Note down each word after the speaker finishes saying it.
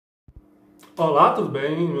Olá, tudo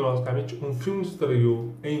bem? Basicamente, um filme estreou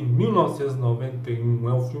em 1991.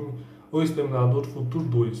 É o filme O Exterminador do Futuro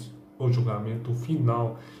 2, O Julgamento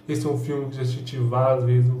Final. Esse é um filme que já assisti várias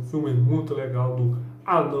vezes. Um filme muito legal do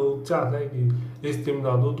Arnold, Schwarzenegger,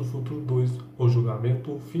 Exterminador do Futuro 2, O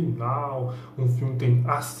Julgamento Final. Um filme que tem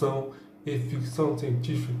ação e ficção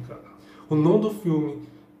científica. O nome do filme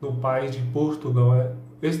no país de Portugal é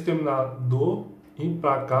Exterminador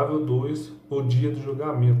Implacável 2, O Dia do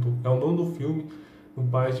Julgamento. É o nome do filme no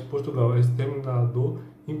país de Portugal. Exterminador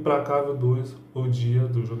Implacável 2, O Dia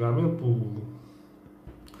do Julgamento.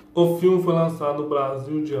 O filme foi lançado no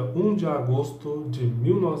Brasil dia 1 de agosto de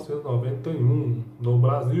 1991. No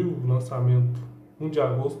Brasil, lançamento 1 de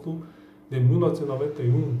agosto de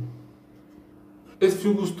 1991. Esse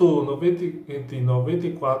filme custou entre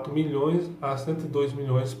 94 milhões a 102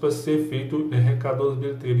 milhões para ser feito e arrecadou as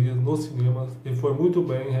bilheterias nos cinemas e foi muito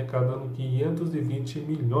bem, arrecadando 520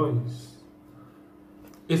 milhões.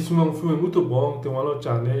 Esse filme é um filme muito bom, tem um Arnold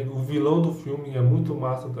Schwarzenegger, o vilão do filme é muito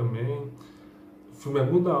massa também. O filme é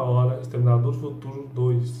muito da hora, Exterminador do Futuro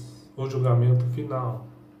 2, O Julgamento Final.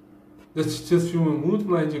 Eu assisti esse filme muito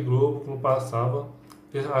na Rede Globo, quando passava,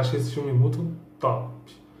 eu achei esse filme muito top.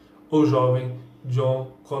 O jovem John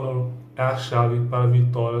Connor é a chave para a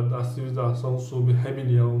vitória da civilização sobre a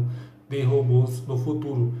rebelião de robôs no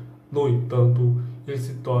futuro. No entanto, ele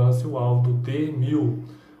se torna-se o alvo do T-1000,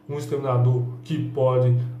 um exterminador que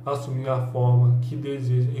pode assumir a forma que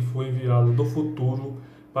deseja e foi enviado do futuro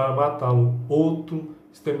para matá-lo. Outro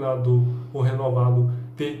exterminador, o renovado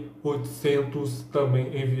T-800, também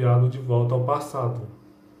enviado de volta ao passado.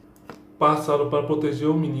 Passaram para proteger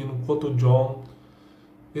o menino enquanto John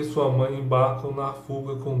e sua mãe embarcam na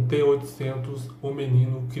fuga com T-800. O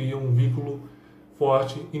menino cria um vínculo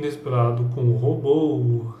forte inesperado com o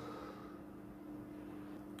robô.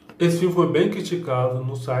 Esse filme foi bem criticado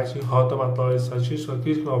no site Rotten Tomatoes, estatística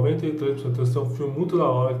crítica 93%. Esse é um filme muito da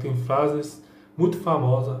hora, que tem frases muito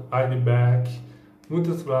famosas, I'll be back,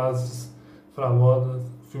 muitas frases famosas.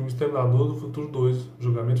 Filme Exterminador do Futuro 2,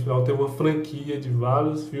 Julgamento Final, tem uma franquia de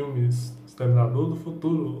vários filmes, Exterminador do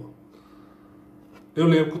Futuro. Eu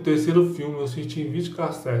lembro que o terceiro filme eu assisti em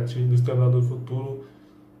videocassete do Exterminador do Futuro.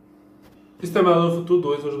 Exterminador do Futuro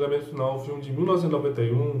 2, O Julgamento Final, um filme de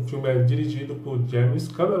 1991. O filme é dirigido por James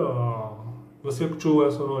Cameron. Você curtiu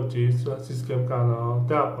essa notícia? Se inscreve no canal.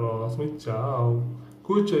 Até a próxima e tchau.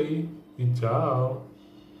 Curte aí e tchau.